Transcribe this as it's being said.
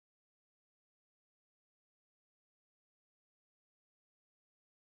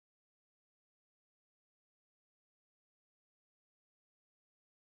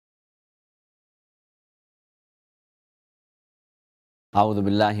أعوذ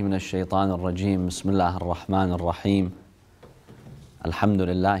بالله من الشيطان الرجيم بسم الله الرحمن الرحيم الحمد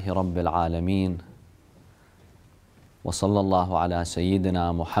لله رب العالمين وصلى الله على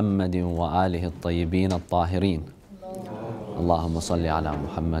سيدنا محمد وآله الطيبين الطاهرين اللهم صل على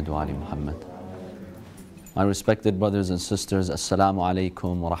محمد وآل محمد. My respected brothers and sisters, Assalamu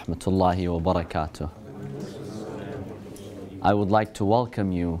alaikum wa rahmatullahi wa barakatuh. I would like to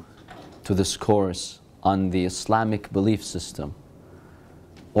welcome you to this course on the Islamic belief system,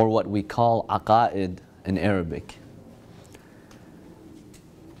 or what we call Aqa'ed in Arabic.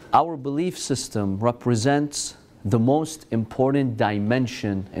 Our belief system represents the most important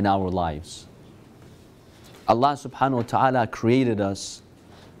dimension in our lives. Allah subhanahu wa ta'ala created us,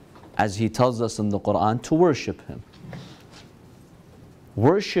 as He tells us in the Quran, to worship Him.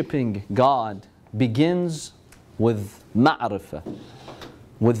 Worshipping God begins with ma'rifah,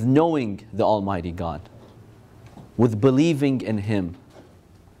 with knowing the Almighty God, with believing in Him,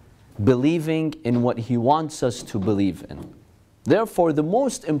 believing in what He wants us to believe in. Therefore, the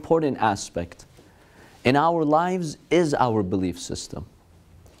most important aspect in our lives is our belief system.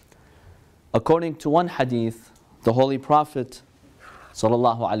 According to one hadith, the Holy Prophet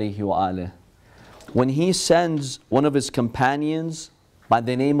sallallahu alaihi wasallam, when he sends one of his companions by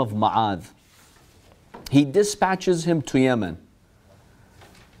the name of Mu'adh, he dispatches him to Yemen.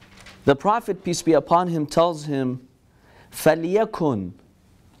 The Prophet, peace be upon him, tells him, فَلْيَكُنْ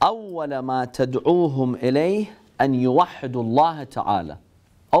أول ما تدعوهم إليه أن يوحدوا الله تعالى.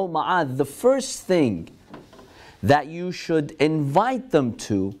 Oh Ma'ad, the first thing that you should invite them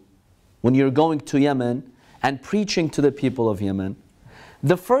to when you're going to Yemen and preaching to the people of Yemen,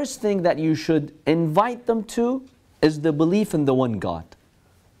 the first thing that you should invite them to is the belief in the one God.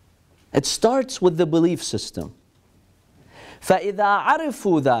 It starts with the belief system. فَإِذَا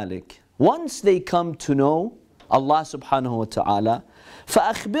عَرِفُوا ذَلِكَ, once they come to know Allah subhanahu wa ta'ala,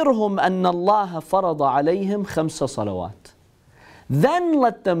 فَأَخْبِرْهُمْ أَنَّ اللَّهَ فَرَضَ عَلَيْهِمْ خَمْسَ صَلَوَاتٍ. Then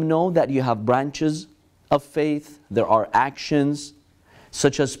let them know that you have branches of faith, there are actions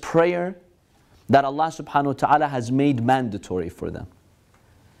such as prayer that Allah subhanahu wa ta'ala has made mandatory for them.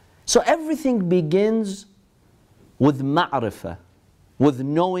 So everything begins with ma'rifah, with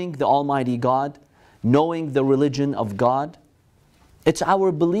knowing the Almighty God, knowing the religion of God. It's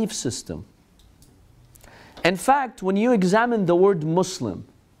our belief system. In fact, when you examine the word Muslim,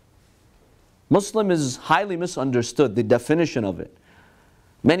 Muslim is highly misunderstood, the definition of it.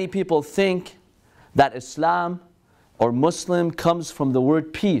 Many people think that Islam or Muslim comes from the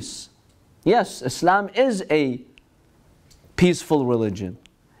word peace. Yes, Islam is a peaceful religion.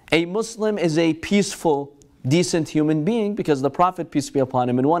 A Muslim is a peaceful, decent human being, because the Prophet, peace be upon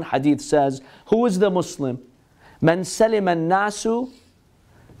him, in one hadith says, who is the Muslim? Man salim an-nasu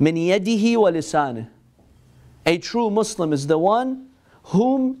min yadihi wa lisanih. A true Muslim is the one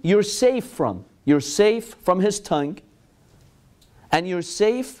whom you're safe from. You're safe from his tongue, and you're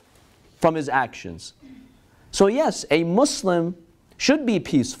safe from his actions. So yes, a Muslim should be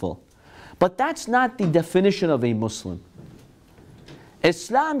peaceful, but that's not the definition of a Muslim.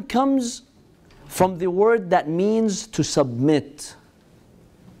 Islam comes from the word that means to submit.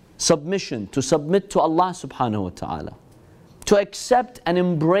 Submission, to submit to Allah subhanahu wa ta'ala, to accept and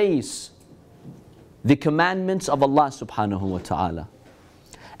embrace the commandments of Allah subhanahu wa ta'ala.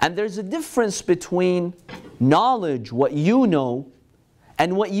 And there's a difference between knowledge, what you know,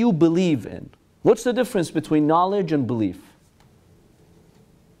 and what you believe in. What's the difference between knowledge and belief?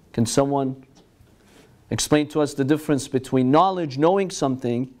 Can someone explain to us the difference between knowledge, knowing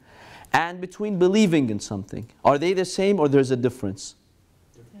something, and between believing in something? Are they the same, or there's a difference?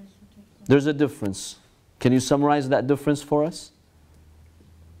 There's a difference. Can you summarize that difference for us?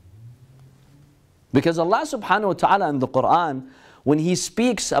 Because Allah subhanahu wa ta'ala in the Quran, when He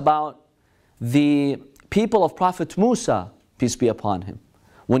speaks about the people of Prophet Musa, peace be upon him,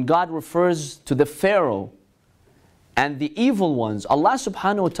 when God refers to the Pharaoh and the evil ones, Allah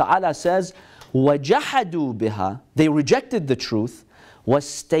subhanahu wa ta'ala says, وَجَحَدُوا بِهَا, they rejected the truth,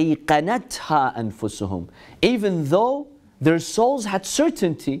 وَاسْتَيْقَنَتْهَا أَنفُسُهُمْ, even though their souls had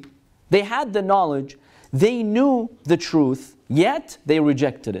certainty, they had the knowledge, they knew the truth, yet they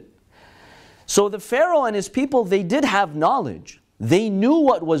rejected it. So the Pharaoh and his people, they did have knowledge. They knew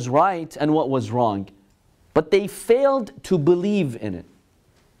what was right and what was wrong, but they failed to believe in it.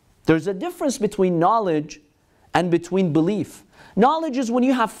 There's a difference between knowledge and between belief. Knowledge is when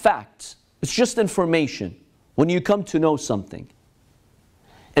you have facts. It's just information, when you come to know something.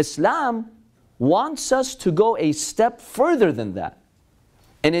 Islam wants us to go a step further than that.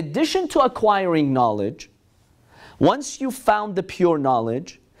 In addition to acquiring knowledge, once you've found the pure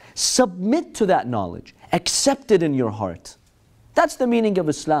knowledge, submit to that knowledge. Accept it in your heart. That's the meaning of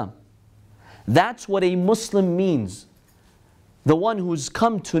Islam. That's what a Muslim means. The one who's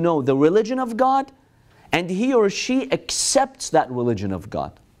come to know the religion of God, and he or she accepts that religion of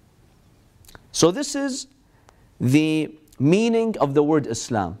God. So this is the meaning of the word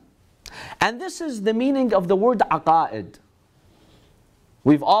Islam. And this is the meaning of the word Aqa'ed.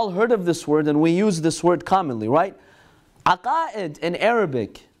 We've all heard of this word and we use this word commonly, right? Aqa'ed in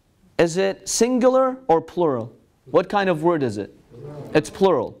Arabic, is it singular or plural? What kind of word is it? It's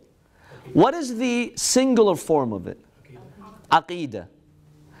plural. What is the singular form of it? Aqidah.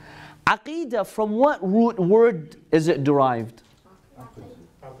 Aqidah, from what root word is it derived?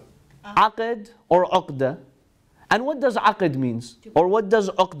 Aqa'ed or Uqda. And what does Aqa'ed means? Or what does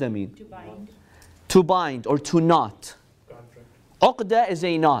Uqda mean? To bind. To bind or to knot. Uqda is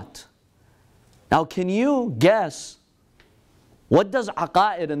a knot. Now can you guess, what does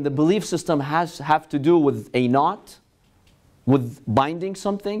Aqa'ed and the belief system have to do with a knot? With binding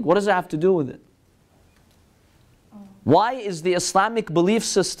something? What does it have to do with it? Why is the Islamic belief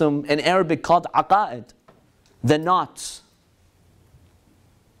system in Arabic called Aqa'ed? The knots.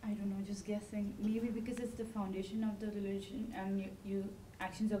 I don't know, just guessing. Maybe because it's the foundation of the religion and your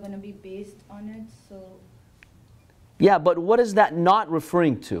actions are going to be based on it, so... Yeah, but what is that knot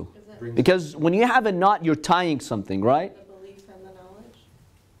referring to? Because when you have a knot, you're tying something, right? The belief and the knowledge.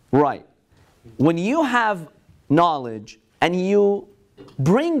 Right. When you have knowledge and you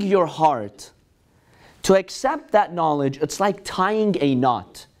bring your heart to accept that knowledge, it's like tying a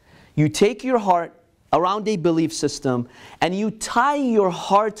knot. You take your heart around a belief system and you tie your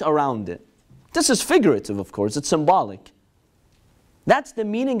heart around it. This is figurative, of course, it's symbolic. That's the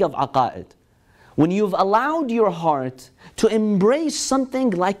meaning of Aqa'ed. When you've allowed your heart to embrace something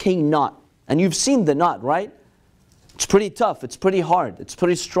like a knot, and you've seen the knot, right? It's pretty tough, it's pretty hard, it's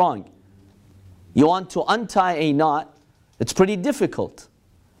pretty strong. You want to untie a knot, it's pretty difficult.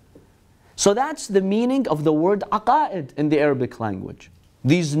 So that's the meaning of the word Aqa'ed in the Arabic language.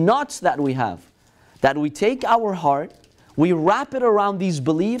 These knots that we have, that we take our heart, we wrap it around these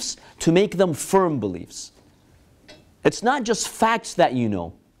beliefs to make them firm beliefs. It's not just facts that you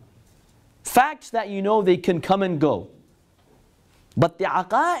know. Facts that you know, they can come and go. But the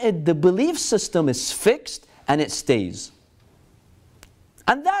Aqa'ed, the belief system is fixed and it stays.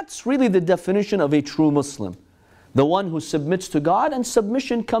 And that's really the definition of a true Muslim. The one who submits to God, and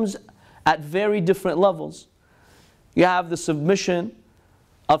submission comes at very different levels. You have the submission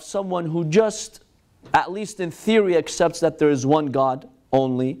of someone who just, at least in theory, accepts that there is one God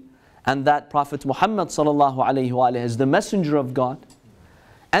only, and that Prophet Muhammad ﷺ is the messenger of God.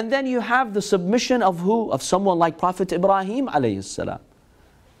 And then you have the submission of who? Of someone like Prophet Ibrahim ﷺ,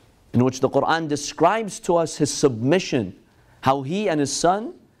 in which the Quran describes to us his submission, how he and his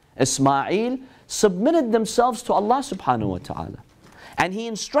son Ismail submitted themselves to Allah subhanahu wa ta'ala. And he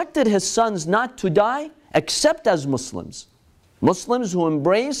instructed his sons not to die except as Muslims. Muslims who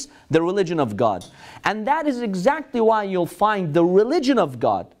embrace the religion of God. And that is exactly why you'll find the religion of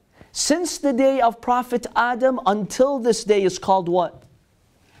God, since the day of Prophet Adam until this day, is called what?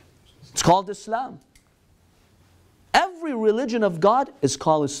 It's called Islam. Every religion of God is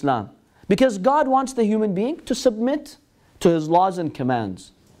called Islam. Because God wants the human being to submit to His laws and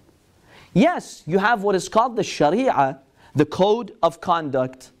commands. Yes, you have what is called the Sharia, the code of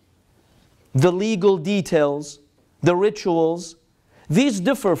conduct, the legal details, the rituals. These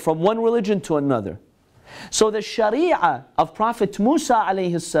differ from one religion to another. So the Sharia of Prophet Musa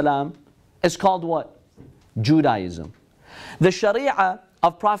alayhi salam is called what? Judaism. The Sharia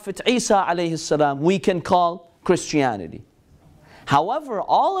of Prophet Isa alayhi salam we can call Christianity. However,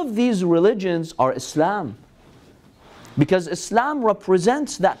 all of these religions are Islam, because Islam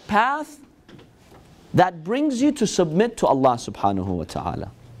represents that path that brings you to submit to Allah subhanahu wa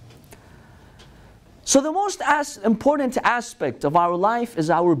ta'ala. So the most important aspect of our life is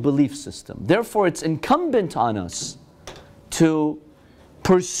our belief system. Therefore, it's incumbent on us to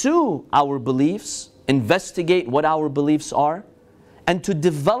pursue our beliefs, investigate what our beliefs are, and to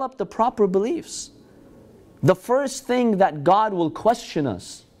develop the proper beliefs. The first thing that God will question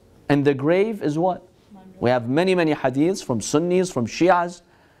us in the grave is what? We have many hadiths from Sunnis, from Shias,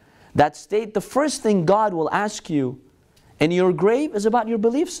 that state the first thing God will ask you in your grave is about your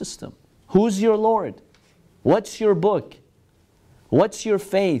belief system. Who's your Lord? What's your book? What's your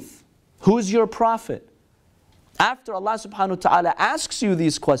faith? Who's your prophet? After Allah subhanahu wa ta'ala asks you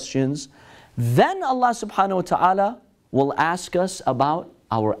these questions, then Allah subhanahu wa ta'ala will ask us about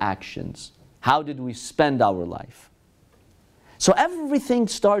our actions. How did we spend our life? So everything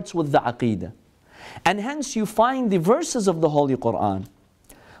starts with the Aqeedah. And hence you find the verses of the Holy Quran,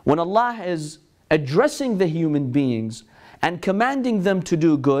 when Allah is addressing the human beings and commanding them to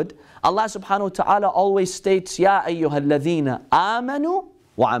do good, Allah subhanahu wa ta'ala always states, Ya ayyuhal ladhina amanu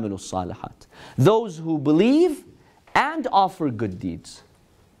wa amilu salihat. Those who believe and offer good deeds.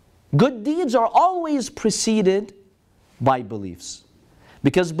 Good deeds are always preceded by beliefs,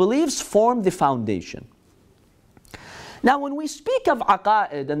 because beliefs form the foundation. Now when we speak of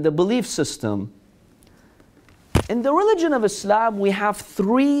Aqa'ed and the belief system, in the religion of Islam we have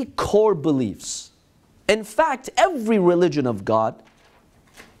three core beliefs. In fact, every religion of God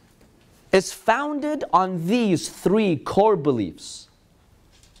is founded on these three core beliefs.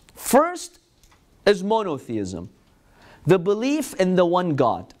 First is monotheism, the belief in the one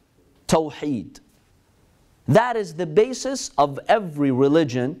God, Tawheed. That is the basis of every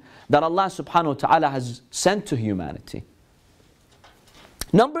religion that Allah subhanahu wa ta'ala has sent to humanity.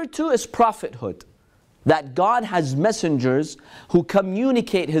 Number two is prophethood, that God has messengers who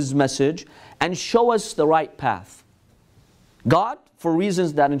communicate His message and show us the right path. God, for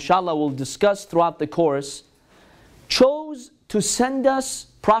reasons that inshallah we'll discuss throughout the course, chose to send us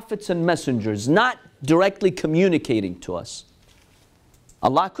prophets and messengers, not directly communicating to us.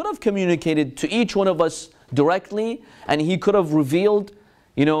 Allah could have communicated to each one of us directly, and He could have revealed,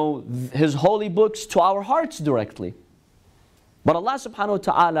 His holy books to our hearts directly. But Allah subhanahu wa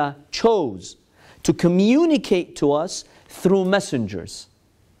ta'ala chose to communicate to us through messengers,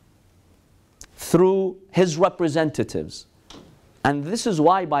 through His representatives. And this is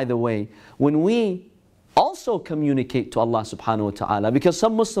why, by the way, when we also communicate to Allah subhanahu wa ta'ala, because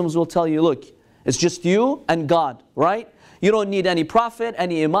some Muslims will tell you, look, it's just you and God, right? You don't need any prophet,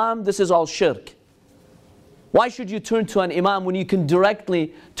 any imam, this is all shirk. Why should you turn to an imam when you can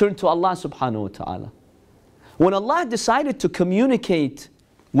directly turn to Allah subhanahu wa ta'ala? When Allah decided to communicate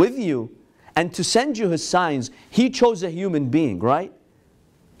with you and to send you His signs, He chose a human being, right?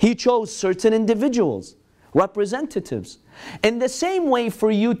 He chose certain individuals, representatives. In the same way,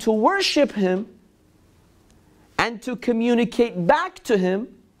 for you to worship Him and to communicate back to Him,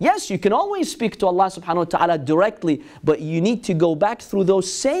 yes, you can always speak to Allah subhanahu wa ta'ala directly, but you need to go back through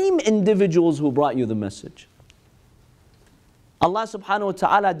those same individuals who brought you the message. Allah subhanahu wa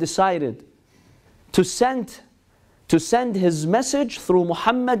ta'ala decided to send His message through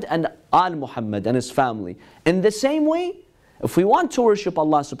Muhammad and Al-Muhammad and his family. In the same way, if we want to worship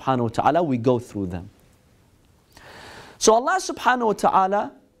Allah subhanahu wa ta'ala, we go through them. So Allah subhanahu wa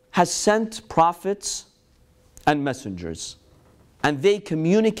ta'ala has sent prophets and messengers, and they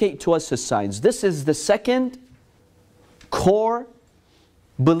communicate to us His signs. This is the second core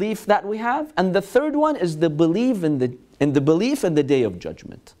belief that we have. And the third one is the belief in the Day of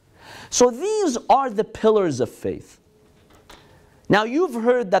Judgment. So these are the pillars of faith. Now you've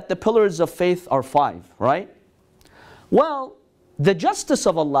heard that the pillars of faith are 5, right? Well, the justice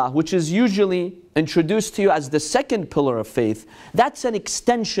of Allah, which is usually introduced to you as the second pillar of faith, that's an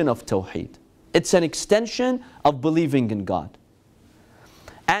extension of Tawheed. It's an extension of believing in God.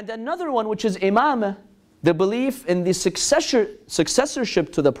 And another one, which is Imamah, the belief in the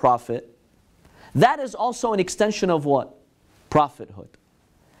successorship to the Prophet, that is also an extension of what? Prophethood.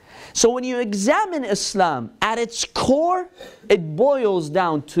 So when you examine Islam, at its core, it boils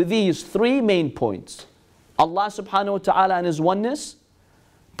down to these 3 main points. Allah subhanahu wa ta'ala and His oneness,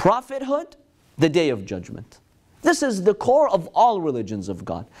 prophethood, the Day of Judgment. This is the core of all religions of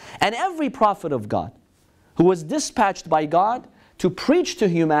God. And every prophet of God who was dispatched by God to preach to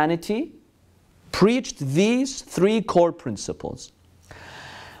humanity, preached these 3 core principles.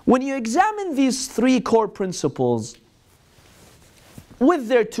 When you examine these 3 core principles, with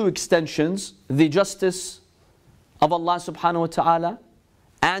their 2 extensions, the justice of Allah subhanahu wa ta'ala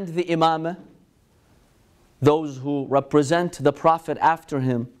and the imamah, those who represent the Prophet after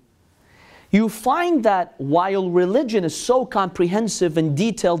him, you find that while religion is so comprehensive and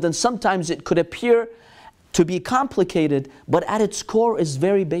detailed, and sometimes it could appear to be complicated, but at its core is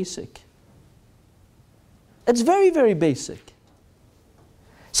very basic. It's very, very basic.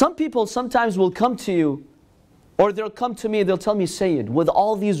 Some people sometimes will come to you, or they'll come to me, they'll tell me, Sayyid, with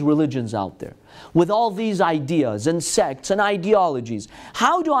all these religions out there, with all these ideas and sects and ideologies,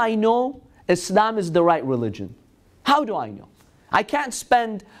 how do I know Islam is the right religion? How do I know? I can't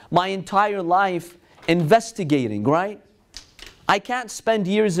spend my entire life investigating, right? I can't spend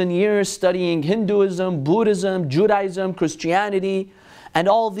years and years studying Hinduism, Buddhism, Judaism, Christianity, and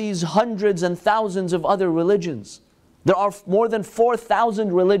all these hundreds and thousands of other religions. There are more than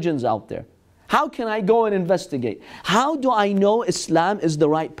 4,000 religions out there. How can I go and investigate? How do I know Islam is the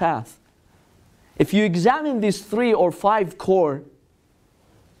right path? If you examine these 3 or 5 core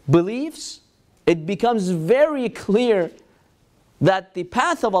beliefs, it becomes very clear that the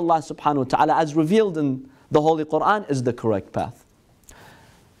path of Allah subhanahu wa ta'ala, as revealed in the Holy Quran is the correct path.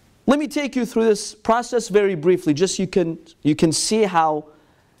 Let me take you through this process very briefly, just you can see how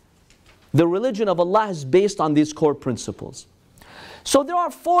the religion of Allah is based on these core principles. So there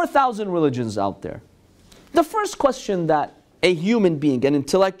are 4,000 religions out there. The first question that a human being, an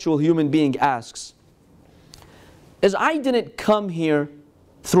intellectual human being asks is, I didn't come here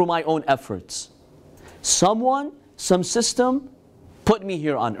through my own efforts. Someone, some system put me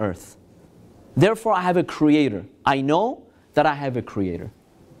here on earth. Therefore I have a creator. I know that I have a creator.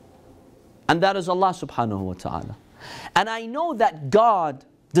 And that is Allah subhanahu wa ta'ala. And I know that God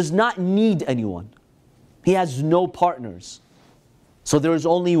does not need anyone. He has no partners. So there is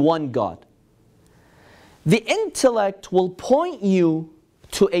only one God. The intellect will point you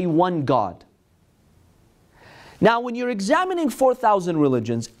to a one God. Now when you're examining 4,000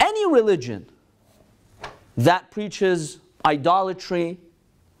 religions, any religion that preaches idolatry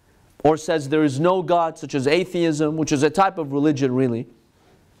or says there is no God, such as atheism, which is a type of religion really,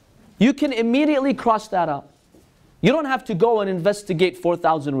 you can immediately cross that out. You don't have to go and investigate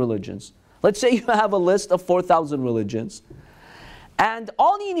 4,000 religions. Let's say you have a list of 4,000 religions. And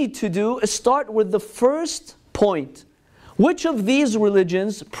all you need to do is start with the first point. Which of these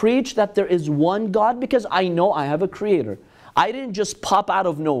religions preach that there is one God? Because I know I have a creator. I didn't just pop out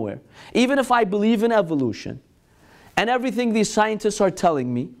of nowhere. Even if I believe in evolution and everything these scientists are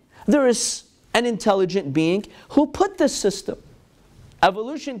telling me, there is an intelligent being who put this system.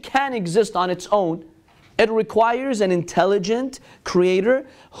 Evolution can exist on its own. It requires an intelligent creator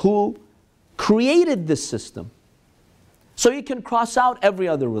who created this system. So you can cross out every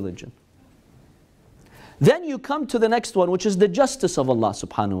other religion. Then you come to the next one, which is the justice of Allah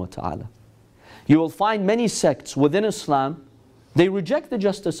subhanahu wa ta'ala. You will find many sects within Islam, they reject the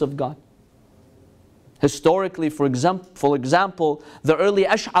justice of God. Historically, for example, the early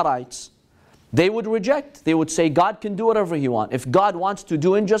Ash'arites, they would reject. They would say God can do whatever He wants. If God wants to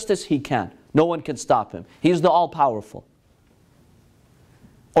do injustice, He can. No one can stop Him. He's the all-powerful.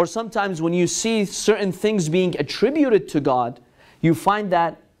 Or sometimes when you see certain things being attributed to God, you find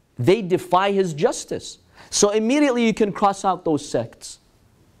that they defy His justice. So immediately you can cross out those sects.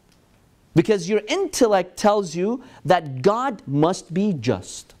 Because your intellect tells you that God must be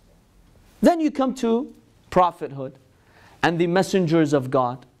just. Then you come to prophethood and the messengers of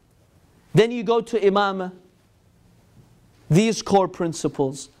God. Then you go to imamah, these core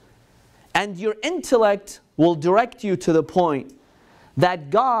principles. And your intellect will direct you to the point that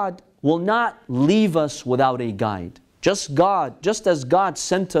God will not leave us without a guide. Just as God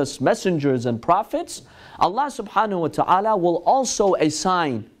sent us messengers and prophets, Allah subhanahu wa ta'ala will also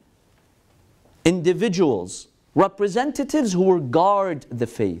assign individuals, representatives who will guard the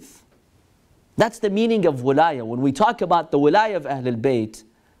faith. That's the meaning of wilayah. When we talk about the wilayah of Ahlul Bayt,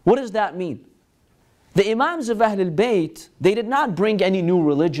 what does that mean? The Imams of Ahlul Bayt, they did not bring any new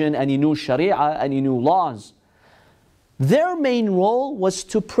religion, any new sharia, any new laws. Their main role was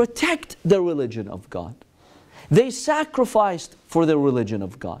to protect the religion of God. They sacrificed for the religion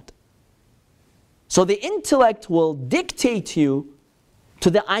of God. So the intellect will dictate you to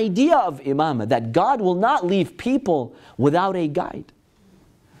the idea of imamah, that God will not leave people without a guide.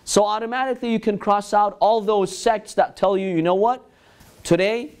 So automatically you can cross out all those sects that tell you, you know what?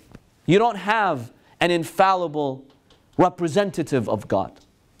 Today, you don't have an infallible representative of God.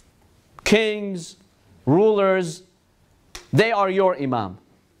 Kings, rulers, they are your imam.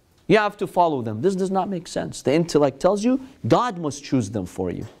 You have to follow them. This does not make sense. The intellect tells you God must choose them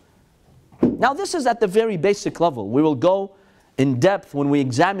for you. Now this is at the very basic level. We will go in depth when we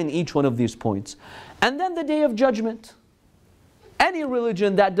examine each one of these points. And then the Day of Judgment. Any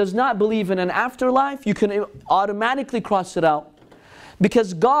religion that does not believe in an afterlife, you can automatically cross it out.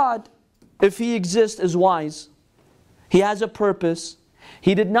 Because God, if He exists, is wise. He has a purpose.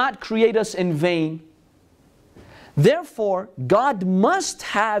 He did not create us in vain. Therefore, God must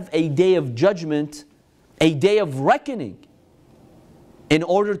have a day of judgment, a day of reckoning, in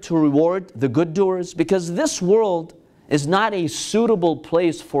order to reward the good doers. Because this world is not a suitable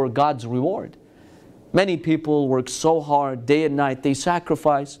place for God's reward. Many people work so hard day and night, they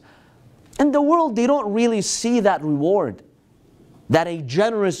sacrifice. In the world, they don't really see that reward that a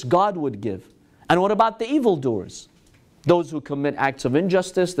generous God would give. And what about the evildoers? Those who commit acts of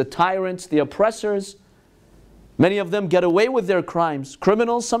injustice, the tyrants, the oppressors. Many of them get away with their crimes.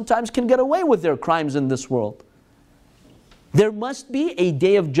 Criminals sometimes can get away with their crimes in this world. There must be a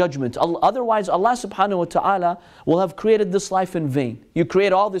day of judgment. Otherwise, Allah subhanahu wa ta'ala will have created this life in vain. You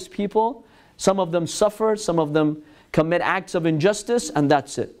create all these people, some of them suffer, some of them commit acts of injustice, and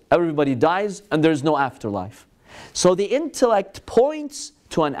that's it. Everybody dies and there's no afterlife. So the intellect points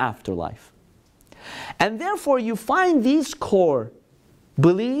to an afterlife. And therefore you find these core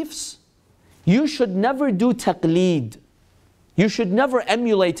beliefs, you should never do taqleed. You should never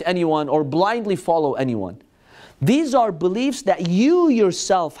emulate anyone or blindly follow anyone. These are beliefs that you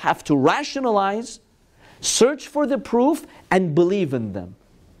yourself have to rationalize, search for the proof, and believe in them.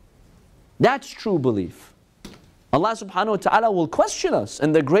 That's true belief. Allah subhanahu wa ta'ala will question us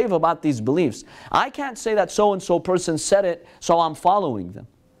in the grave about these beliefs. I can't say that so-and-so person said it, so I'm following them.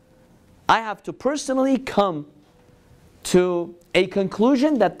 I have to personally come to a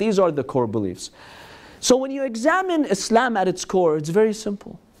conclusion that these are the core beliefs. So when you examine Islam at its core, it's very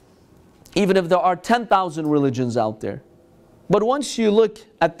simple. Even if there are 10,000 religions out there. But once you look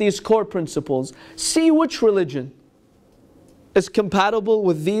at these core principles, see which religion is compatible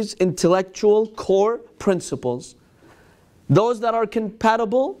with these intellectual core principles. Those that are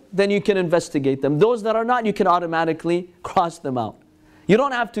compatible, then you can investigate them. Those that are not, you can automatically cross them out. You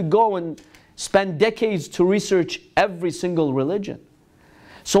don't have to go and spend decades to research every single religion.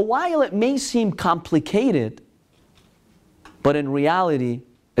 So while it may seem complicated, but in reality,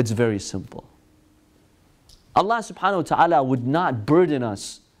 it's very simple. Allah subhanahu wa ta'ala would not burden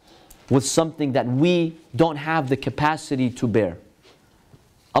us with something that we don't have the capacity to bear.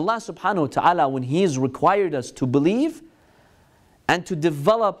 Allah subhanahu wa ta'ala, when He has required us to believe and to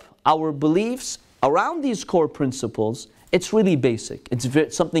develop our beliefs around these core principles, it's really basic.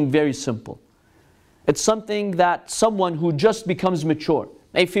 It's something very simple. It's something that someone who just becomes mature,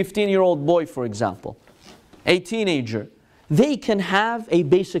 a 15-year-old boy for example, a teenager, they can have a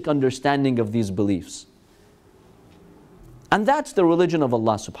basic understanding of these beliefs. And that's the religion of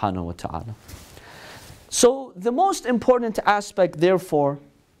Allah subhanahu wa ta'ala. So the most important aspect therefore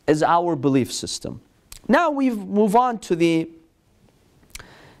is our belief system. Now we move on to the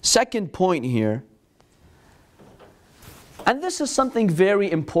second point here. And this is something very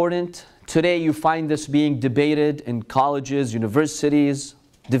important. Today you find this being debated in colleges, universities,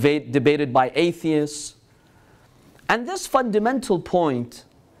 debated by atheists. And this fundamental point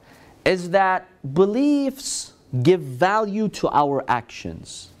is that beliefs give value to our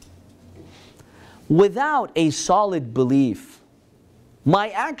actions. Without a solid belief, my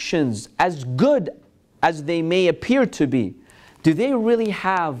actions, as good as they may appear to be, do they really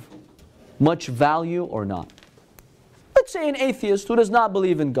have much value or not? Let's say an atheist who does not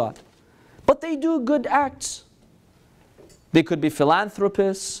believe in God, but they do good acts. They could be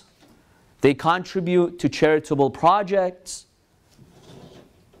philanthropists, they contribute to charitable projects.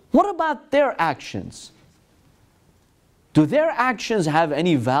 What about their actions? Do their actions have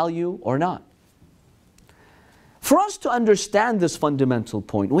any value or not? For us to understand this fundamental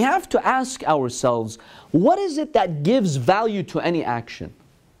point, we have to ask ourselves, what is it that gives value to any action?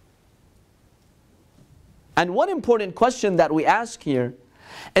 And one important question that we ask here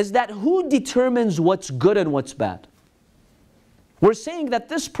is that who determines what's good and what's bad? We're saying that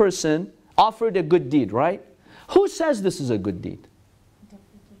this person offered a good deed, right? Who says this is a good deed?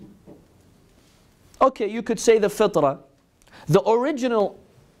 Okay, you could say the fitrah. The original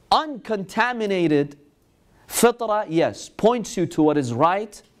uncontaminated fitrah, yes, points you to what is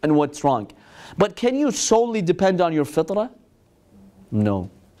right and what's wrong. But can you solely depend on your fitrah?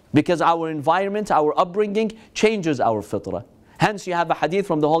 No. Because our environment, our upbringing changes our fitrah. Hence you have a hadith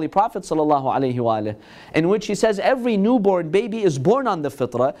from the Holy Prophet ﷺ in which he says every newborn baby is born on the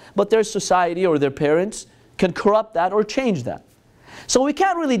fitrah, but their society or their parents can corrupt that or change that. So we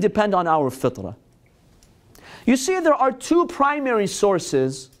can't really depend on our fitrah. You see, there are two primary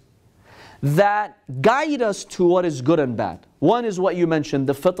sources that guide us to what is good and bad. One is what you mentioned,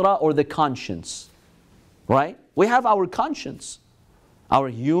 the fitrah or the conscience. Right? We have our conscience, our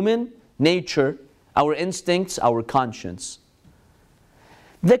human nature, our instincts, our conscience.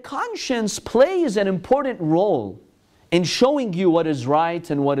 The conscience plays an important role in showing you what is right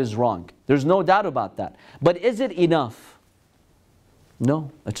and what is wrong. There's no doubt about that. But is it enough?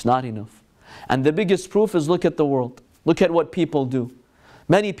 No, it's not enough. And the biggest proof is look at the world. Look at what people do.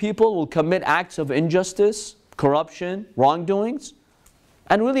 Many people will commit acts of injustice, corruption, wrongdoings,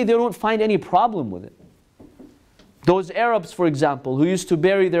 and really they don't find any problem with it. Those Arabs, for example, who used to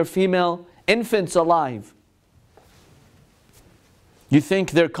bury their female infants alive, you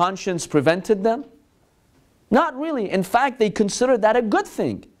think their conscience prevented them? Not really. In fact, they considered that a good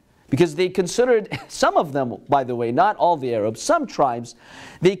thing. Because they considered, some of them, by the way, not all the Arabs, some tribes,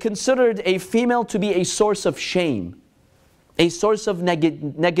 they considered a female to be a source of shame, a source of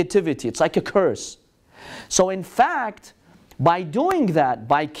negativity. It's like a curse. So in fact, by doing that,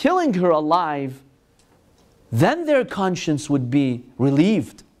 by killing her alive, then their conscience would be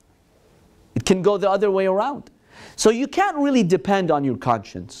relieved. It can go the other way around. So you can't really depend on your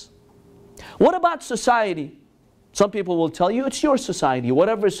conscience. What about society? Some people will tell you it's your society.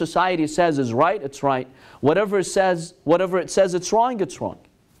 Whatever society says is right, it's right. Whatever it says it's wrong, it's wrong.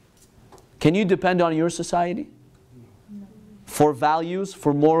 Can you depend on your society? No. For values,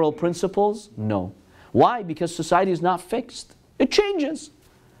 for moral principles? No. Why? Because society is not fixed. It changes.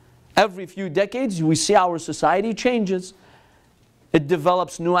 Every few decades we see our society changes. It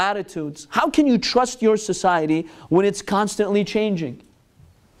develops new attitudes. How can you trust your society when it's constantly changing?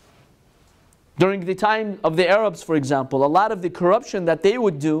 During the time of the Arabs, for example, a lot of the corruption that they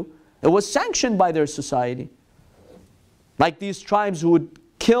would do, it was sanctioned by their society. Like these tribes who would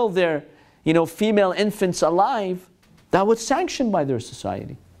kill their, female infants alive, that was sanctioned by their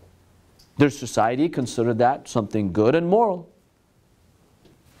society. Their society considered that something good and moral.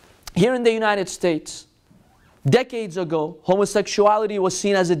 Here in the United States, decades ago, homosexuality was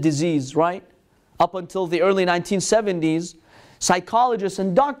seen as a disease, right? Up until the early 1970s, psychologists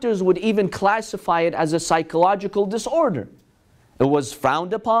and doctors would even classify it as a psychological disorder. It was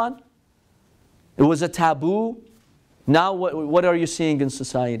frowned upon. It was a taboo. Now what are you seeing in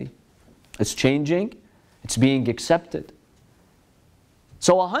society? It's changing. It's being accepted.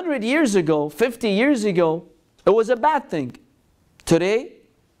 So 100 years ago, 50 years ago, it was a bad thing. Today,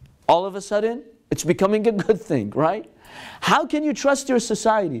 all of a sudden, it's becoming a good thing, right? How can you trust your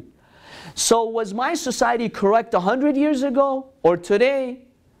society? So was my society correct 100 years ago, or today,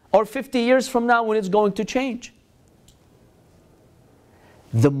 or 50 years from now when it's going to change?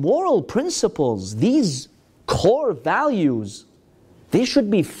 The moral principles, these core values, they should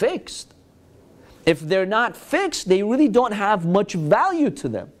be fixed. If they're not fixed, they really don't have much value to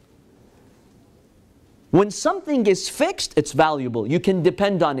them. When something is fixed, it's valuable. You can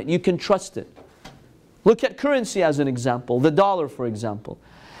depend on it. You can trust it. Look at currency as an example. The dollar, for example.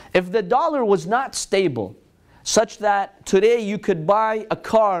 If the dollar was not stable, such that today you could buy a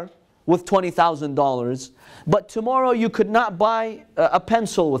car with $20,000, but tomorrow you could not buy a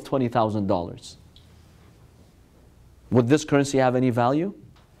pencil with $20,000, would this currency have any value?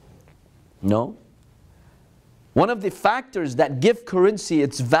 No. One of the factors that give currency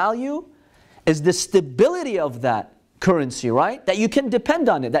its value is the stability of that currency, right? That you can depend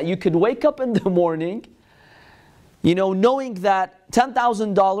on it, that you could wake up in the morning, knowing that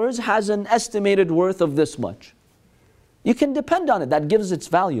 $10,000 has an estimated worth of this much. You can depend on it, that gives its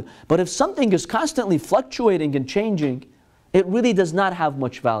value. But if something is constantly fluctuating and changing, it really does not have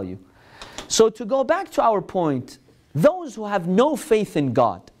much value. So to go back to our point, those who have no faith in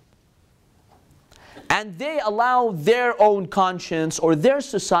God, and they allow their own conscience or their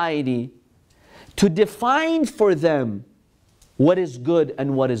society to define for them what is good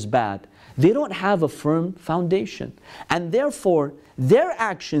and what is bad, they don't have a firm foundation. And therefore, their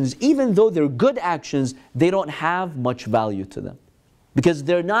actions, even though they're good actions, they don't have much value to them. Because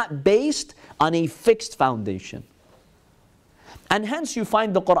they're not based on a fixed foundation. And hence you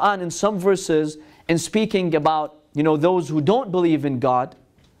find the Quran in some verses in speaking about those who don't believe in God.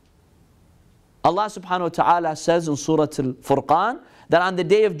 Allah subhanahu wa ta'ala says in Surah Al-Furqan that on the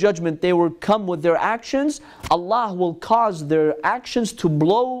day of judgment they will come with their actions. Allah will cause their actions to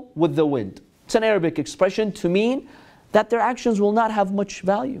blow with the wind. It's an Arabic expression to mean that their actions will not have much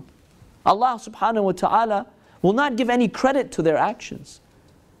value. Allah subhanahu wa ta'ala will not give any credit to their actions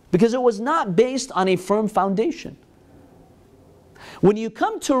because it was not based on a firm foundation. When you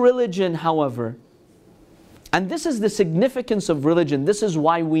come to religion, however, and this is the significance of religion, this is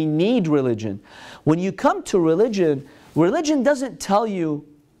why we need religion. When you come to religion, religion doesn't tell you,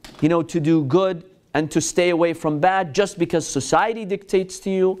 to do good and to stay away from bad just because society dictates to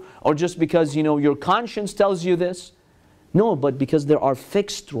you or just because, your conscience tells you this. No, but because there are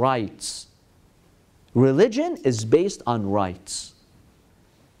fixed rights. Religion is based on rights.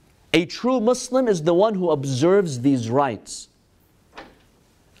 A true Muslim is the one who observes these rights.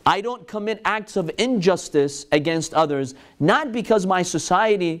 I don't commit acts of injustice against others, not because my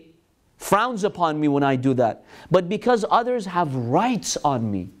society frowns upon me when I do that, but because others have rights on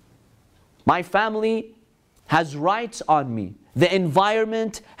me. My family has rights on me. The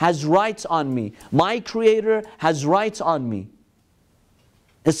environment has rights on me. My Creator has rights on me.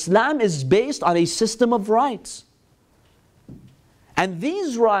 Islam is based on a system of rights. And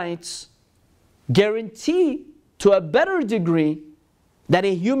these rights guarantee to a better degree that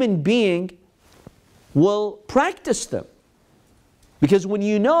a human being will practice them. Because when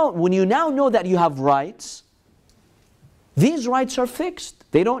you now know that you have rights, these rights are fixed.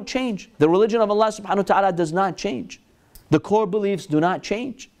 They don't change. The religion of Allah subhanahu wa ta'ala does not change. The core beliefs do not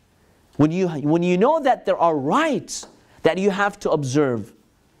change. When you know that there are rights that you have to observe,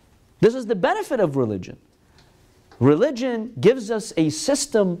 this is the benefit of religion. Religion gives us a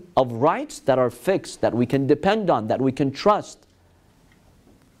system of rights that are fixed, that we can depend on, that we can trust.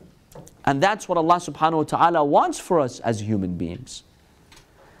 And that's what Allah subhanahu wa ta'ala wants for us as human beings.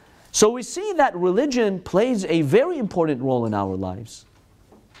 So we see that religion plays a very important role in our lives.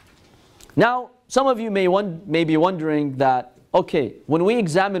 Now, some of you may be wondering that, okay, when we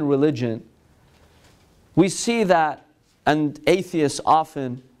examine religion, we see that, and atheists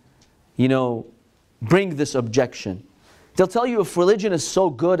often, bring this objection. They'll tell you, if religion is so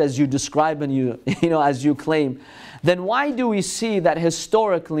good as you describe and as you claim, then why do we see that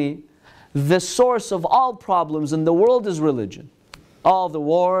historically the source of all problems in the world is religion? All the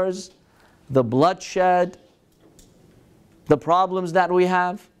wars, the bloodshed, the problems that we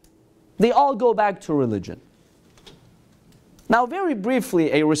have, they all go back to religion. Now, very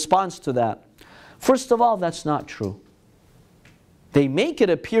briefly, a response to that. First of all, that's not true. They make it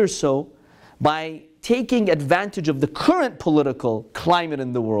appear so by taking advantage of the current political climate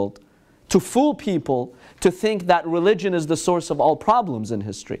in the world to fool people to think that religion is the source of all problems in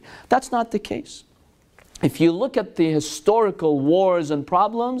history. That's not the case. If you look at the historical wars and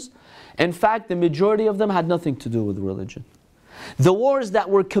problems, in fact, the majority of them had nothing to do with religion. The wars that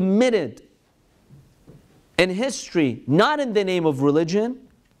were committed in history, not in the name of religion,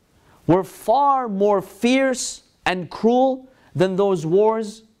 were far more fierce and cruel than those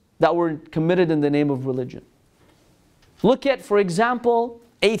wars that were committed in the name of religion. Look at, for example,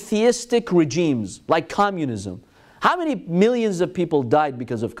 atheistic regimes like communism. How many millions of people died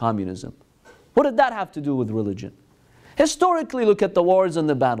because of communism? What did that have to do with religion? Historically, look at the wars and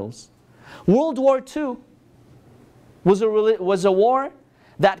the battles. World War II was a war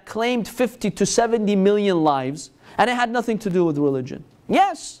that claimed 50 to 70 million lives, and it had nothing to do with religion.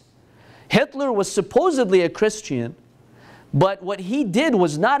 Yes, Hitler was supposedly a Christian, but what he did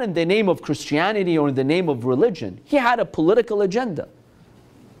was not in the name of Christianity or in the name of religion. He had a political agenda.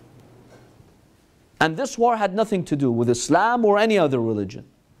 And this war had nothing to do with Islam or any other religion.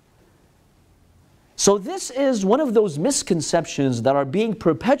 So this is one of those misconceptions that are being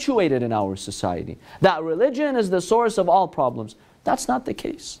perpetuated in our society, that religion is the source of all problems. That's not the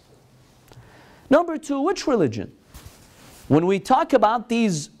case. Number two, which religion? When we talk about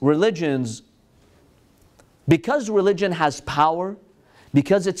these religions, because religion has power,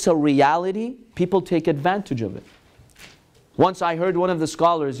 because it's a reality, people take advantage of it. Once I heard one of the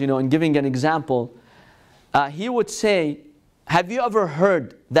scholars, in giving an example, he would say, have you ever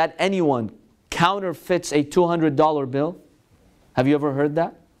heard that anyone counterfeits a $200 bill? Have you ever heard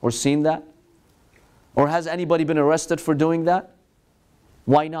that or seen that? Or has anybody been arrested for doing that?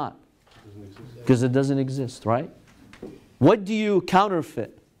 Why not? Because it doesn't exist, right? What do you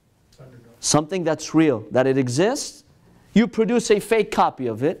counterfeit? Something that's real, that it exists. You produce a fake copy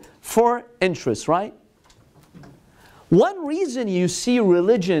of it for interest, right? One reason you see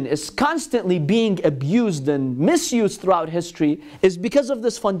religion is constantly being abused and misused throughout history is because of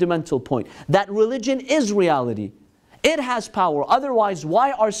this fundamental point, that religion is reality. It has power. Otherwise,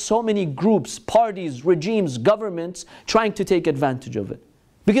 why are so many groups, parties, regimes, governments trying to take advantage of it?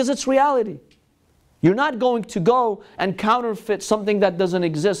 Because it's reality. You're not going to go and counterfeit something that doesn't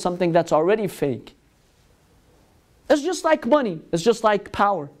exist, something that's already fake. It's just like money. It's just like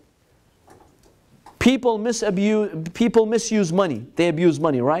power. People misuse money. They abuse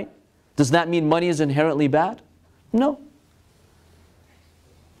money, right? Does that mean money is inherently bad? No.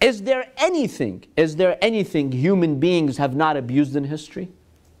 Is there anything human beings have not abused in history?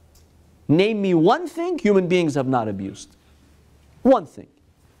 Name me one thing human beings have not abused. One thing.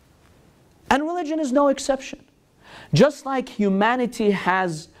 And religion is no exception. Just like humanity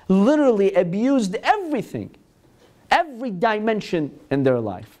has literally abused everything, every dimension in their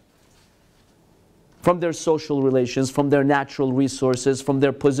life. From their social relations, from their natural resources, from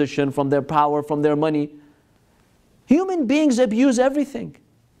their position, from their power, from their money. Human beings abuse everything.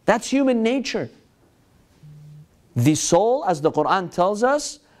 That's human nature. The soul, as the Quran tells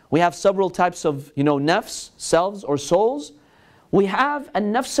us, we have several types of, nafs, selves or souls. We have a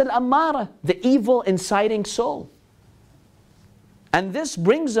nafs al-ammara, the evil inciting soul. And this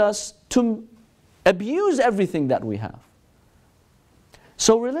brings us to abuse everything that we have.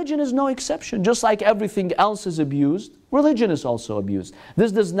 So religion is no exception. Just like everything else is abused, religion is also abused.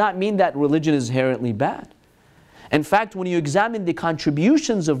 This does not mean that religion is inherently bad. In fact, when you examine the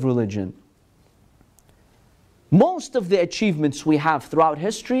contributions of religion, most of the achievements we have throughout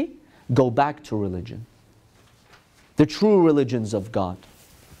history go back to religion. The true religions of God.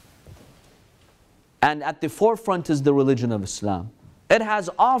 And at the forefront is the religion of Islam. It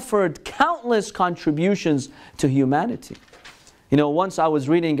has offered countless contributions to humanity. Once I was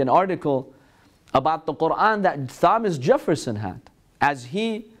reading an article about the Quran that Thomas Jefferson had, as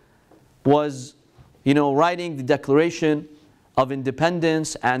he was, writing the Declaration of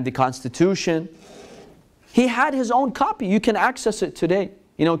Independence and the Constitution. He had his own copy. You can access it today.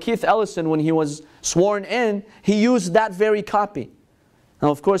 Keith Ellison, when he was sworn in, he used that very copy. Now,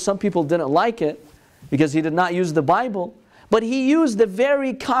 of course, some people didn't like it because he did not use the Bible, but he used the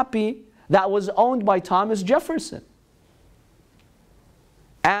very copy that was owned by Thomas Jefferson.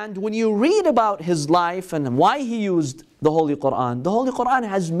 And when you read about his life and why he used the Holy Quran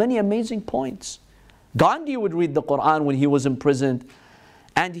has many amazing points. Gandhi would read the Quran when he was imprisoned,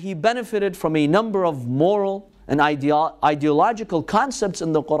 and he benefited from a number of moral and ideological concepts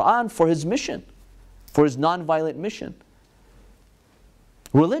in the Quran for his mission, for his non-violent mission.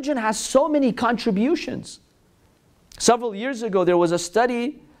 Religion has so many contributions. Several years ago, there was a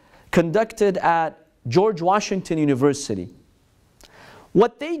study conducted at George Washington University.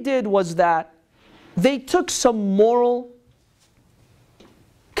 What they did was that they took some moral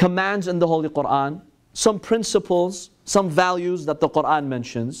commands in the Holy Quran, some principles, some values that the Quran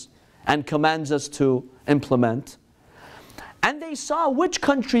mentions and commands us to implement. And they saw which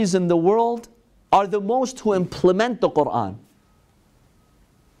countries in the world are the most who implement the Quran.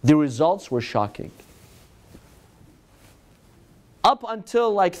 The results were shocking. Up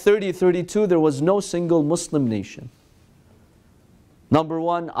until like 32, there was no single Muslim nation. Number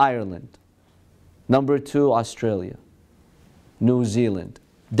 1, Ireland. Number 2, Australia, New Zealand,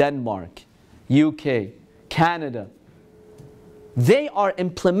 Denmark, UK, Canada. They are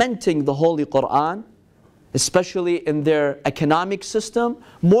implementing the Holy Quran, especially in their economic system,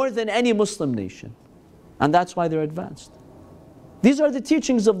 more than any Muslim nation. And that's why they're advanced. These are the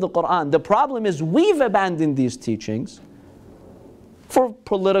teachings of the Quran. The problem is we've abandoned these teachings for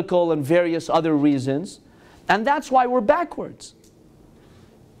political and various other reasons, and that's why we're backwards.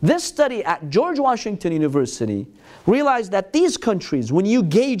 This study at George Washington University realized that these countries, when you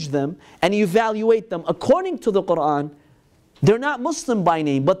gauge them and evaluate them according to the Quran, they're not Muslim by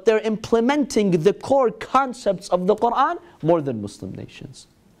name, but they're implementing the core concepts of the Quran more than Muslim nations.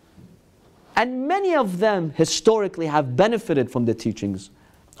 And many of them historically have benefited from the teachings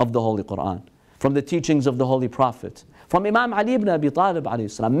of the Holy Quran, from the teachings of the Holy Prophet, from Imam Ali ibn Abi Talib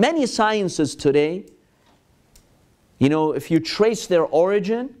alayhi salam. Many sciences today, if you trace their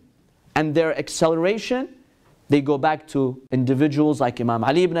origin and their acceleration, they go back to individuals like Imam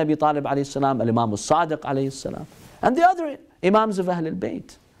Ali ibn Abi Talib alayhi salam, Al-Imam al-Sadiq alayhi salam, and the other Imams of Ahlul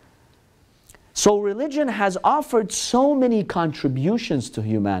Bayt. So religion has offered so many contributions to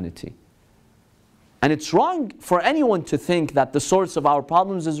humanity. And it's wrong for anyone to think that the source of our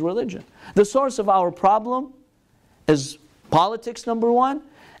problems is religion. The source of our problem is politics, number 1,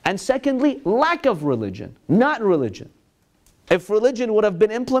 and secondly, lack of religion, not religion. If religion would have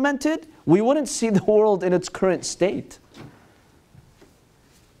been implemented, we wouldn't see the world in its current state.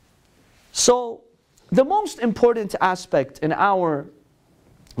 So, the most important aspect in our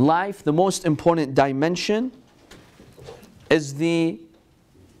life, the most important dimension, is the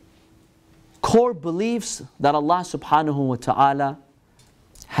core beliefs that Allah subhanahu wa ta'ala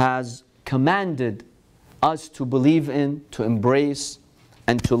has commanded us to believe in, to embrace,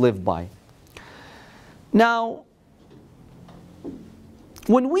 and to live by. Now,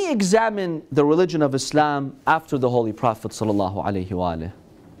 when we examine the religion of Islam after the Holy Prophet sallallahu alaihi wasallam,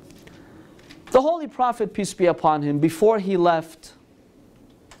 the Holy Prophet, peace be upon him, before he left,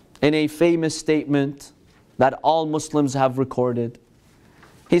 in a famous statement that all Muslims have recorded,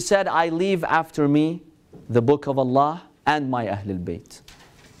 he said, "I leave after me the book of Allah and my Ahlul Bayt."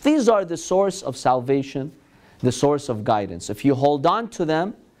 These are the source of salvation, the source of guidance. If you hold on to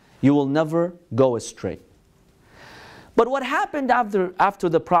them, you will never go astray. But what happened after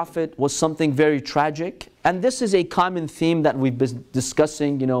the Prophet was something very tragic. And this is a common theme that we've been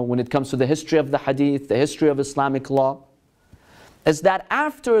discussing, when it comes to the history of the Hadith, the history of Islamic law, is that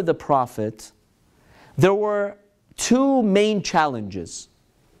after the Prophet, there were two main challenges.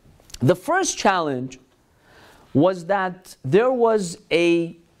 The first challenge was that there was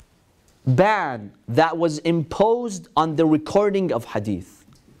a ban that was imposed on the recording of Hadith,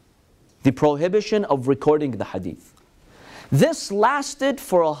 the prohibition of recording the Hadith. This lasted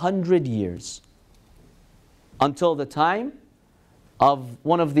for 100 years, until the time of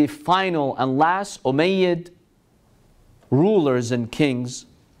one of the final and last Umayyad rulers and kings,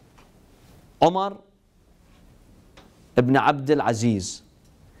 Umar ibn Abdul Aziz.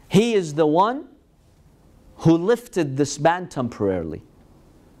 He is the one who lifted this ban temporarily.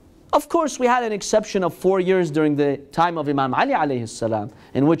 Of course, we had an exception of 4 years during the time of Imam Ali alayhi salam,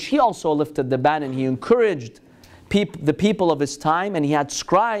 in which he also lifted the ban and he encouraged the people of his time, and he had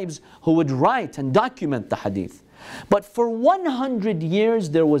scribes who would write and document the hadith. But for 100 years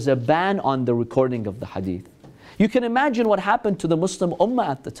there was a ban on the recording of the hadith. You can imagine what happened to the Muslim ummah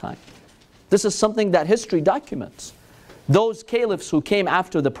at the time. This is something that history documents. Those caliphs who came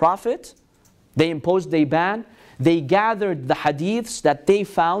after the Prophet, they imposed a ban. They gathered the hadiths that they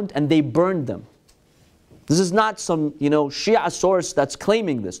found and they burned them. This is not some, Shia source that's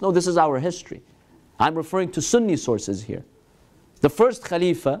claiming this. No, this is our history. I'm referring to Sunni sources here. The first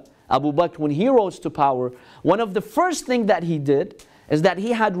Khalifa, Abu Bakr, when he rose to power, one of the first things that he did is that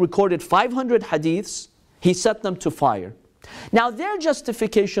he had recorded 500 hadiths. He set them to fire. Now their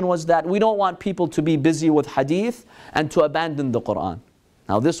justification was that we don't want people to be busy with hadith and to abandon the Quran.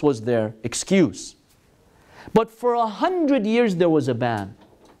 Now this was their excuse. But for 100 years there was a ban.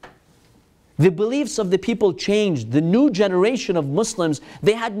 The beliefs of the people changed. The new generation of Muslims,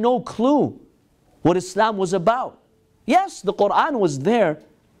 they had no clue what Islam was about. Yes, the Quran was there.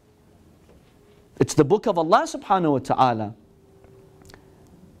 It's the book of Allah subhanahu wa ta'ala.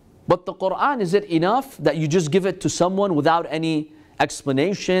 But the Quran, is it enough that you just give it to someone without any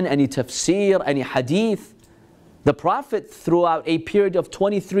explanation, any tafsir, any hadith? The Prophet, throughout a period of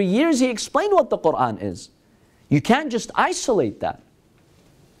 23 years, he explained what the Quran is. You can't just isolate that.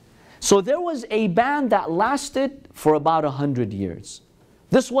 So there was a ban that lasted for about 100 years.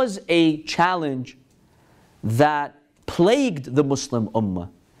 This was a challenge that plagued the Muslim ummah.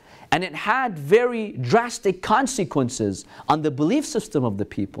 And it had very drastic consequences on the belief system of the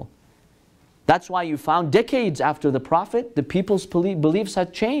people. That's why you found decades after the Prophet, the people's beliefs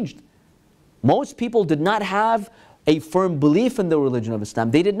had changed. Most people did not have a firm belief in the religion of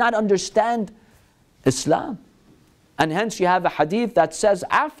Islam. They did not understand Islam. And hence you have a hadith that says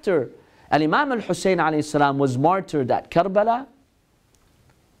after Al-Imam Al-Hussein alayhi salam was martyred at Karbala.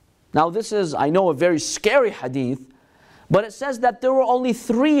 Now this is, I know, a very scary hadith, but it says that there were only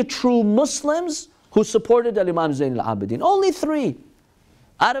 3 true Muslims who supported Al-Imam Zayn al-Abidin. Only 3.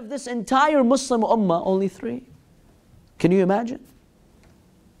 Out of this entire Muslim ummah, only 3. Can you imagine?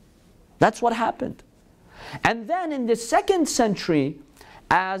 That's what happened. And then in the 2nd century,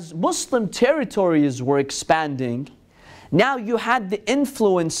 as Muslim territories were expanding, now you had the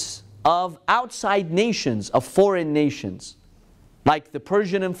influence of outside nations, of foreign nations, like the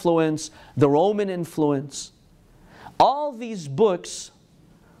Persian influence, the Roman influence. All these books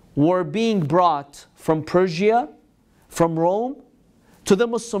were being brought from Persia, from Rome, to the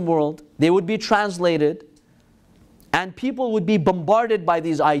Muslim world. They would be translated, and people would be bombarded by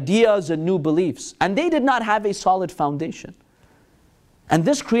these ideas and new beliefs. And they did not have a solid foundation. And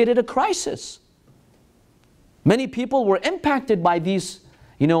this created a crisis. Many people were impacted by these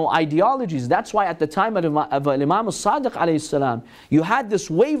ideologies. That's why at the time of Imam al-Sadiq alayhi salam, you had this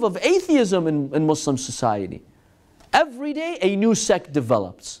wave of atheism in Muslim society. Every day a new sect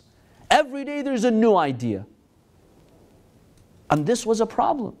develops. Every day there's a new idea. And this was a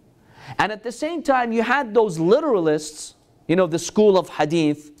problem. And at the same time you had those literalists, the school of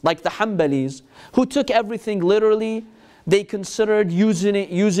hadith, like the Hanbalis, who took everything literally. They considered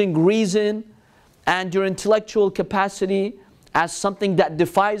using reason and your intellectual capacity as something that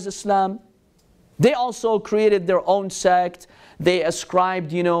defies Islam. They also created their own sect. They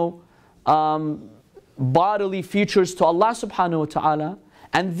ascribed, bodily features to Allah subhanahu wa ta'ala.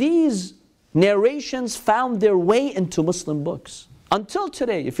 And these narrations found their way into Muslim books. Until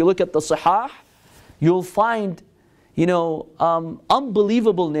today, if you look at the Sahih, you'll find,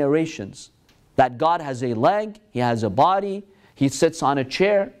 unbelievable narrations. That God has a leg, He has a body, He sits on a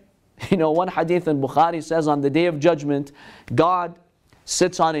chair. One hadith in Bukhari says on the Day of Judgment, God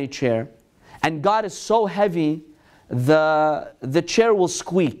sits on a chair, and God is so heavy, the chair will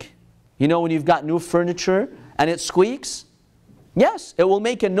squeak. When you've got new furniture and it squeaks? Yes, it will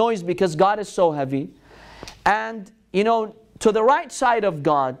make a noise because God is so heavy. And, to the right side of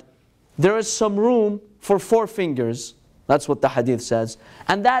God, there is some room for 4 fingers. That's what the hadith says.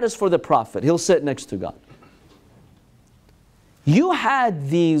 And that is for the Prophet. He'll sit next to God. You had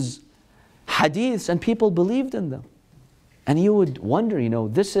these hadiths and people believed in them. And you would wonder,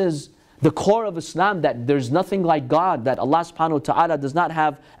 this is the core of Islam, that there's nothing like God, that Allah subhanahu wa ta'ala does not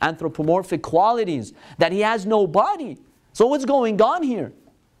have anthropomorphic qualities, that He has no body. So what's going on here?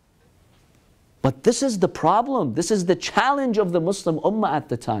 But this is the problem. This is the challenge of the Muslim ummah at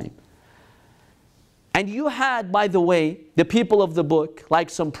the time. And you had, by the way, the people of the book, like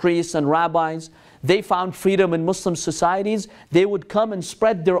some priests and rabbis, they found freedom in Muslim societies. They would come and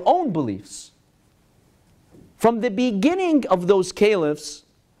spread their own beliefs. From the beginning of those caliphs,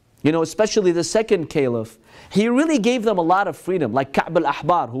 especially the 2nd caliph, he really gave them a lot of freedom, like Ka'b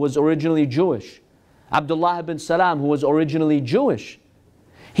al-Ahbar, who was originally Jewish. Abdullah ibn Salam, who was originally Jewish.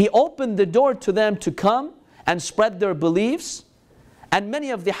 He opened the door to them to come and spread their beliefs. And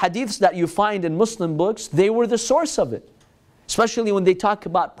many of the hadiths that you find in Muslim books, they were the source of it. Especially when they talk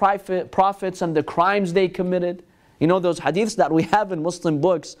about prophets and the crimes they committed. You know those hadiths that we have in Muslim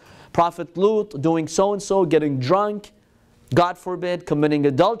books. Prophet Lut doing so-and-so, getting drunk, God forbid, committing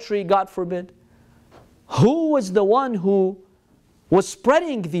adultery, God forbid. Who was the one who was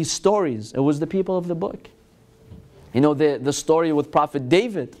spreading these stories? It was the people of the book. You know the story with Prophet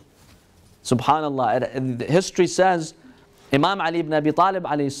David. Subhanallah, history says, Imam Ali ibn Abi Talib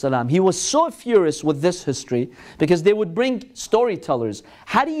alayhi salam, he was so furious with this history because they would bring storytellers.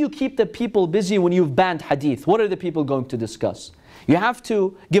 How do you keep the people busy when you've banned hadith? What are the people going to discuss? You have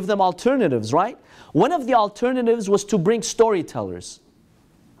to give them alternatives, right? One of the alternatives was to bring storytellers.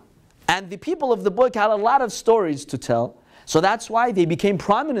 And the people of the book had a lot of stories to tell. So that's why they became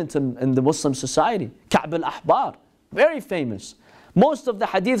prominent in the Muslim society. Ka'b al-Ahbar, very famous. Most of the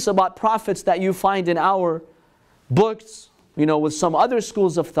hadiths about prophets that you find in our books, you know, with some other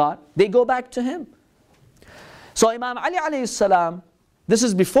schools of thought, they go back to him. So Imam Ali alayhi salam, this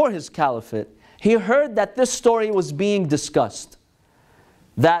is before his caliphate, he heard that this story was being discussed.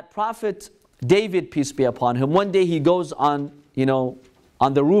 That Prophet David, peace be upon him, one day he goes on, you know,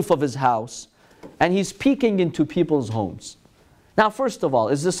 on the roof of his house, and he's peeking into people's homes. Now, first of all,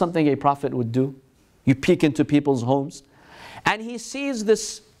 is this something a prophet would do? You peek into people's homes? And he sees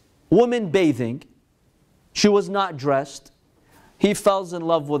this woman bathing. She was not dressed. He falls in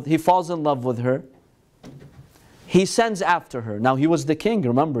love with her. He sends after her. Now, he was the king,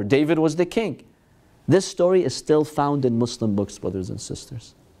 remember, David was the king. This story is still found in Muslim books, brothers and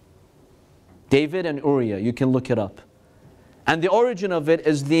sisters. David and Uriah, you can look it up. And the origin of it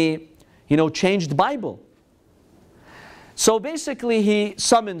is the, you know, changed Bible. So basically he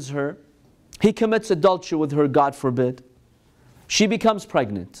summons her. He commits adultery with her, God forbid. She becomes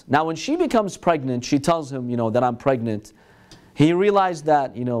pregnant. Now when she becomes pregnant, she tells him, you know, that I'm pregnant. He realized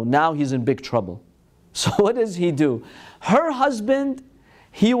that, you know, now he's in big trouble. So what does he do? Her husband,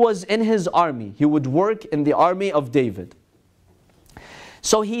 he was in his army. He would work in the army of David.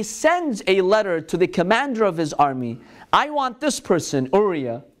 So he sends a letter to the commander of his army. I want this person,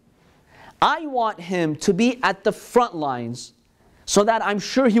 Uriah, I want him to be at the front lines so that I'm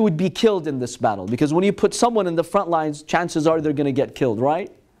sure he would be killed in this battle. Because when you put someone in the front lines, chances are they're going to get killed,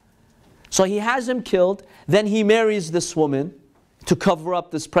 right? So he has him killed. Then he marries this woman to cover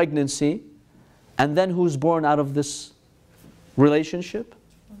up this pregnancy. And then who's born out of this relationship?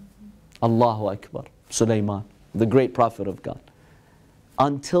 Allahu Akbar, Sulaiman, the great prophet of God.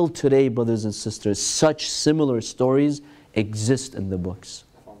 Until today, brothers and sisters, such similar stories exist in the books.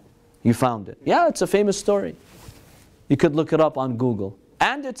 You found it. Yeah, it's a famous story. You could look it up on Google.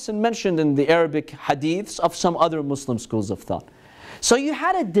 And it's mentioned in the Arabic hadiths of some other Muslim schools of thought. So you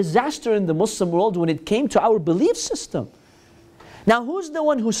had a disaster in the Muslim world when it came to our belief system. Now who's the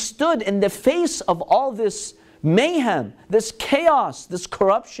one who stood in the face of all this mayhem, this chaos, this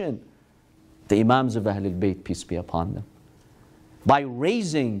corruption? The Imams of Ahlul Bayt, peace be upon them. By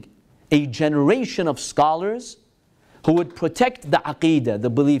raising a generation of scholars who would protect the Aqeedah, the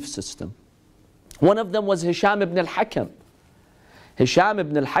belief system. One of them was Hisham ibn al-Hakam. Hisham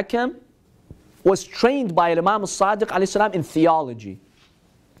ibn al-Hakam was trained by Imam al-Sadiq alayhi salam in theology,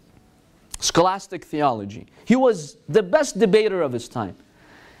 scholastic theology. He was the best debater of his time.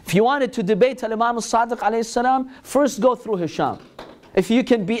 If you wanted to debate Imam al-Sadiq alayhi salam, first go through Hisham. If you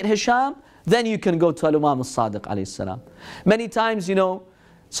can beat Hisham, then you can go to Imam al-Sadiq alayhi salam. Many times, you know,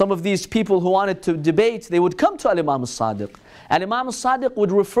 some of these people who wanted to debate, they would come to Imam al-Sadiq. And Imam al-Sadiq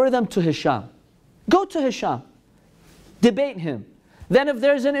would refer them to Hisham. Go to Hisham. Debate him. Then if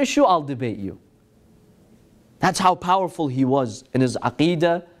there's an issue, I'll debate you. That's how powerful he was in his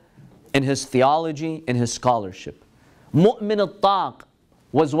aqeedah, in his theology, in his scholarship. Mu'min al-Taq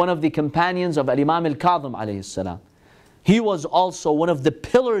was one of the companions of Imam al-Kadhim alayhi salam. He was also one of the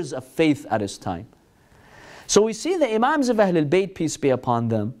pillars of faith at his time. So we see the Imams of Ahlul Bayt, peace be upon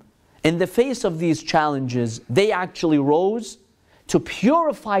them, in the face of these challenges, they actually rose to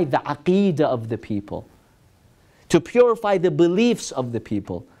purify the aqeedah of the people, to purify the beliefs of the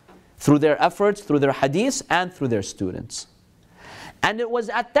people through their efforts, through their hadiths, and through their students. And it was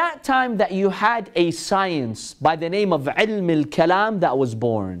at that time that you had a science by the name of Ilm al-Kalam that was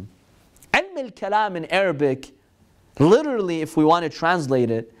born. Ilm al-Kalam in Arabic, literally, if we want to translate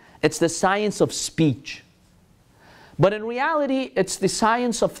it, it's the science of speech. But in reality, it's the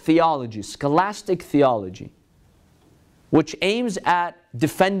science of theology, scholastic theology, which aims at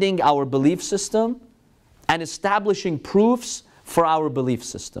defending our belief system and establishing proofs for our belief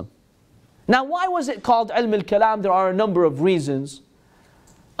system. Now, why was it called ilm al-kalam? There are a number of reasons.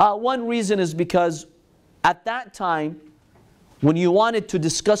 One reason is because at that time, when you wanted to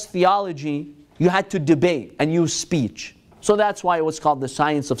discuss theology, you had to debate and use speech. So that's why it was called the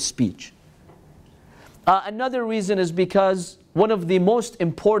science of speech. Another reason is because one of the most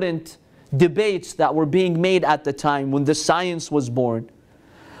important debates that were being made at the time when the science was born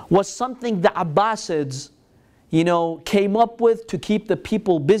was something the Abbasids, came up with to keep the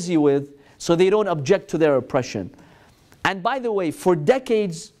people busy with so they don't object to their oppression. And by the way, for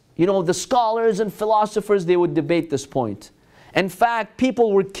decades, the scholars and philosophers, they would debate this point. In fact,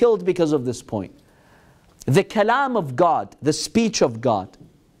 people were killed because of this point. The kalam of God, the speech of God,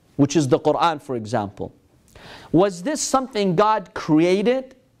 which is the Quran, for example, was this something God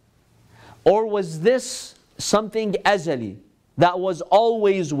created, or was this something azali that was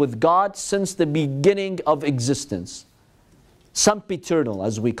always with God since the beginning of existence? Sempiternal,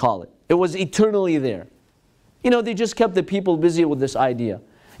 as we call it. It was eternally there. They just kept the people busy with this idea.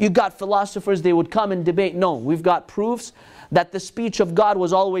 You got philosophers, they would come and debate. No, we've got proofs that the speech of God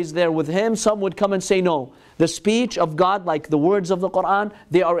was always there with him. Some would come and say, no, the speech of God, like the words of the Quran,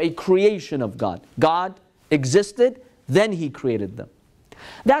 they are a creation of God. God existed, then He created them.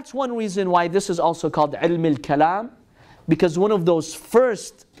 That's one reason why this is also called ilm al-kalam, because one of those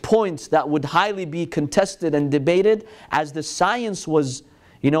first points that would highly be contested and debated as the science was,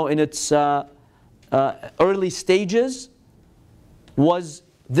 in its early stages, was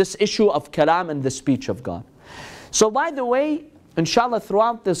this issue of kalam and the speech of God. So by the way, inshallah,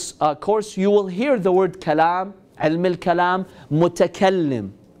 throughout this course, you will hear the word kalam, ilm al-kalam,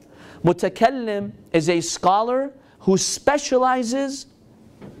 mutakallim. Mutakallim is a scholar who specializes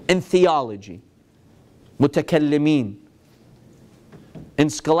in theology. Mutakallimin. In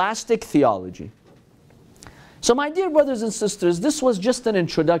scholastic theology. So my dear brothers and sisters, this was just an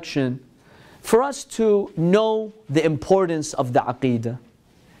introduction for us to know the importance of the Aqeedah.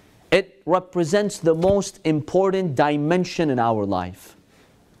 It represents the most important dimension in our life.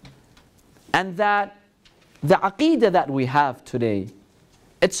 And that the Aqeedah that we have today,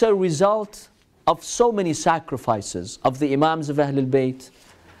 it's a result of so many sacrifices of the Imams of Ahlul Bayt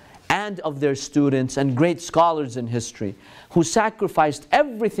and of their students and great scholars in history who sacrificed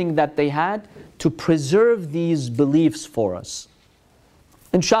everything that they had to preserve these beliefs for us.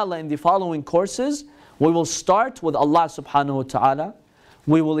 Inshallah, in the following courses, we will start with Allah subhanahu wa ta'ala.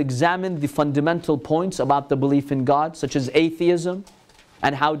 We will examine the fundamental points about the belief in God, such as atheism,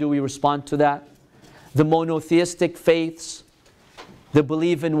 and how do we respond to that. The monotheistic faiths, the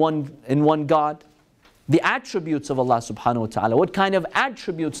belief in one God, the attributes of Allah subhanahu wa ta'ala. What kind of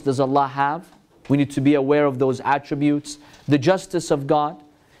attributes does Allah have? We need to be aware of those attributes. The justice of God,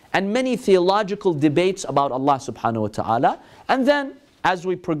 and many theological debates about Allah subhanahu wa ta'ala. And then, as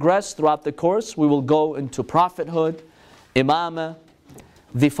we progress throughout the course, we will go into prophethood, imamah,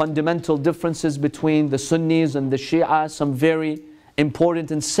 the fundamental differences between the Sunnis and the Shia, some very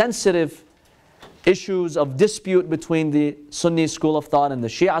important and sensitive issues of dispute between the Sunni school of thought and the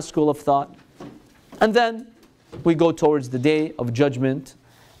Shia school of thought. And then we go towards the day of judgment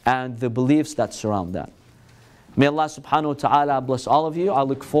and the beliefs that surround that. May Allah subhanahu wa ta'ala bless all of you. I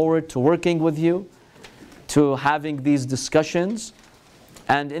look forward to working with you, to having these discussions.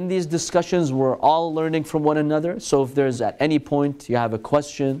 And in these discussions, we're all learning from one another. So if there's at any point you have a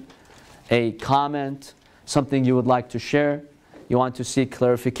question, a comment, something you would like to share, you want to seek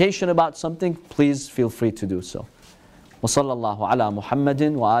clarification about something, please feel free to do so. وصلى الله على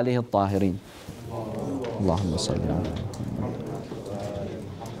محمد وآله الطاهرين. اللهم صل على